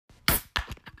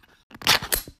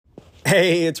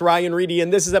Hey, it's Ryan Reedy,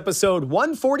 and this is episode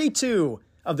 142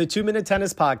 of the 2 Minute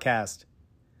Tennis Podcast.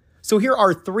 So here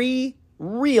are 3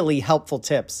 really helpful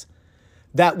tips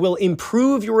that will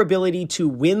improve your ability to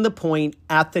win the point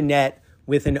at the net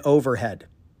with an overhead.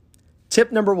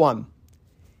 Tip number 1,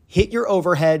 hit your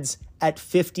overheads at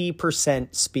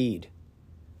 50% speed.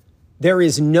 There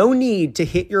is no need to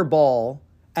hit your ball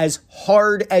as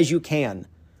hard as you can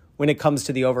when it comes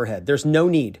to the overhead. There's no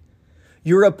need.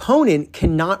 Your opponent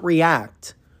cannot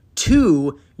react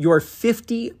to your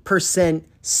 50%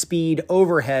 speed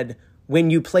overhead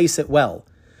when you place it well.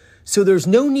 So there's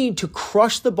no need to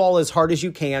crush the ball as hard as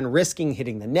you can, risking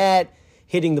hitting the net,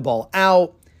 hitting the ball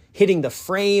out, hitting the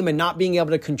frame, and not being able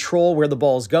to control where the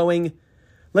ball's going.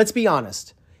 Let's be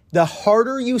honest. The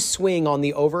harder you swing on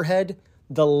the overhead,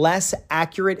 the less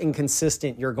accurate and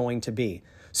consistent you're going to be.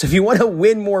 So if you want to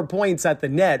win more points at the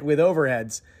net with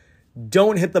overheads,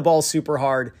 don't hit the ball super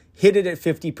hard, hit it at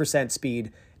 50% speed,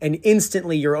 and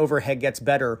instantly your overhead gets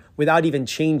better without even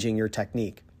changing your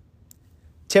technique.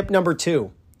 Tip number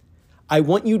 2, I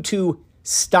want you to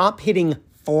stop hitting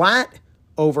flat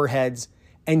overheads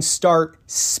and start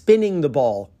spinning the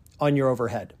ball on your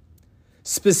overhead.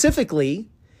 Specifically,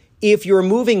 if you're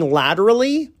moving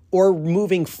laterally or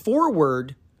moving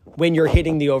forward when you're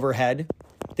hitting the overhead,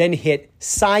 then hit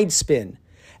side spin.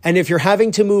 And if you're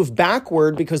having to move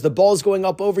backward because the ball's going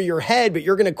up over your head, but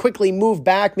you're going to quickly move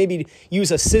back, maybe use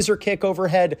a scissor kick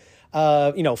overhead,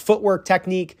 footwork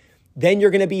technique, then you're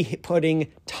going to be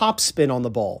putting top spin on the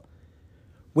ball.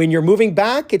 When you're moving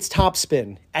back, it's top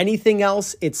spin. Anything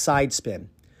else, it's side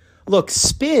spin. Look,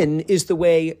 spin is the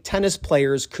way tennis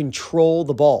players control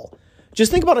the ball.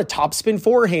 Just think about a top spin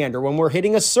forehand, or when we're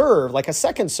hitting a serve, like a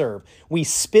second serve, we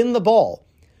spin the ball.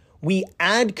 We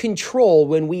add control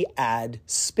when we add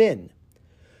spin.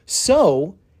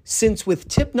 So, since with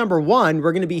tip number 1,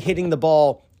 we're going to be hitting the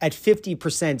ball at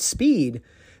 50% speed,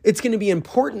 it's going to be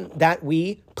important that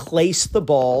we place the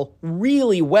ball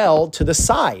really well to the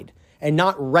side and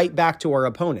not right back to our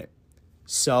opponent.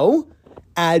 So,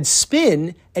 add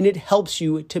spin and it helps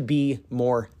you to be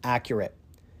more accurate.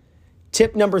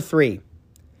 Tip number 3,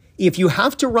 if you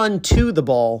have to run to the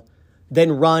ball,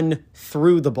 then run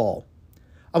through the ball.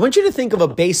 I want you to think of a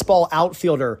baseball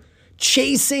outfielder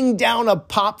chasing down a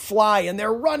pop fly, and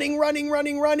they're running,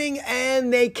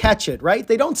 and they catch it, right?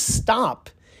 They don't stop.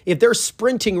 If they're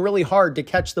sprinting really hard to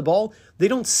catch the ball, they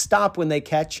don't stop when they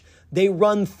catch. They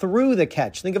run through the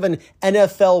catch. Think of an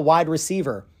NFL wide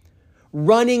receiver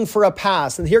running for a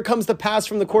pass, and here comes the pass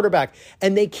from the quarterback,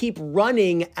 and they keep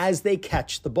running as they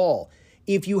catch the ball.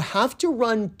 If you have to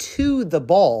run to the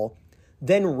ball,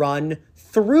 then run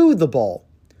through the ball.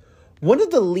 One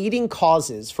of the leading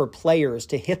causes for players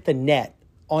to hit the net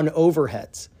on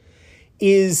overheads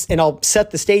is, and I'll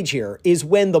set the stage here, is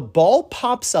when the ball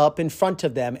pops up in front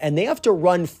of them and they have to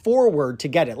run forward to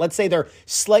get it. Let's say they're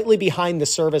slightly behind the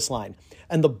service line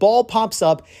and the ball pops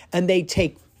up and they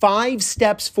take 5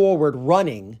 steps forward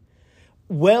running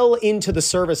well into the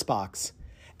service box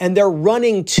and they're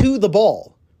running to the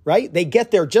ball, right? They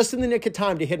get there just in the nick of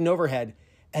time to hit an overhead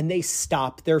and they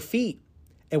stop their feet.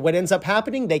 And what ends up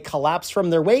happening, they collapse from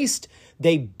their waist.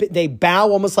 They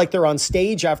bow almost like they're on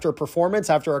stage after a performance,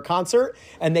 after a concert,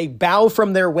 and they bow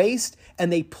from their waist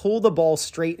and they pull the ball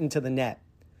straight into the net.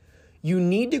 You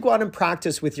need to go out and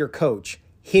practice with your coach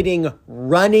hitting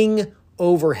running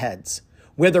overheads,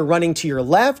 whether running to your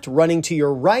left, running to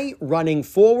your right, running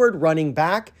forward, running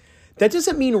back. That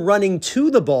doesn't mean running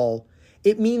to the ball.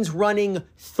 It means running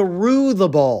through the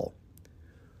ball.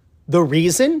 The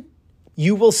reason?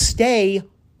 You will stay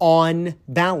on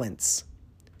balance.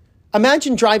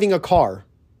 Imagine driving a car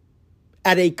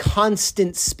at a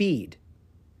constant speed.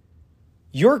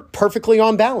 You're perfectly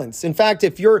on balance. In fact,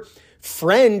 if your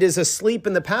friend is asleep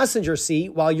in the passenger seat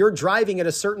while you're driving at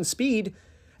a certain speed,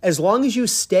 as long as you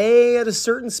stay at a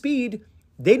certain speed,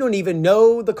 they don't even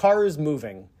know the car is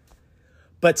moving.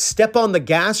 But step on the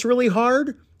gas really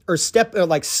hard or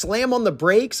slam on the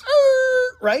brakes,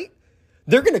 right?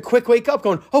 They're going to quick wake up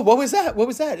going, oh, what was that? What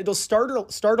was that? It'll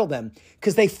startle them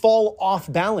because they fall off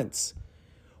balance.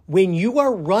 When you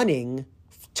are running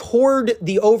toward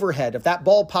the overhead, if that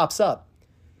ball pops up,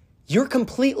 you're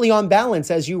completely on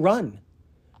balance as you run.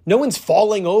 No one's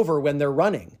falling over when they're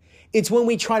running. It's when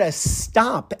we try to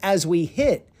stop as we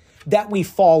hit that we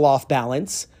fall off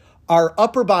balance. Our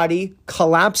upper body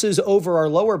collapses over our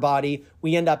lower body.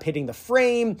 We end up hitting the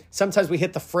frame. Sometimes we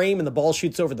hit the frame and the ball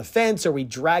shoots over the fence, or we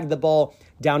drag the ball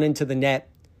down into the net.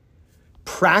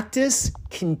 Practice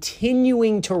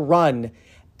continuing to run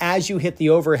as you hit the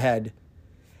overhead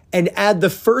and add the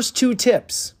first 2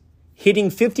 tips, hitting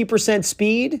 50%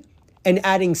 speed and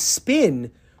adding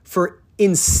spin for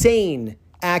insane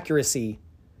accuracy,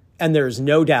 and there's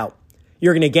no doubt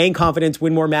you're going to gain confidence,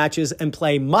 win more matches, and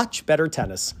play much better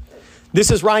tennis. This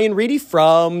is Ryan Reedy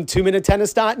from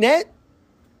 2minutetennis.net.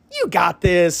 You got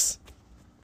this.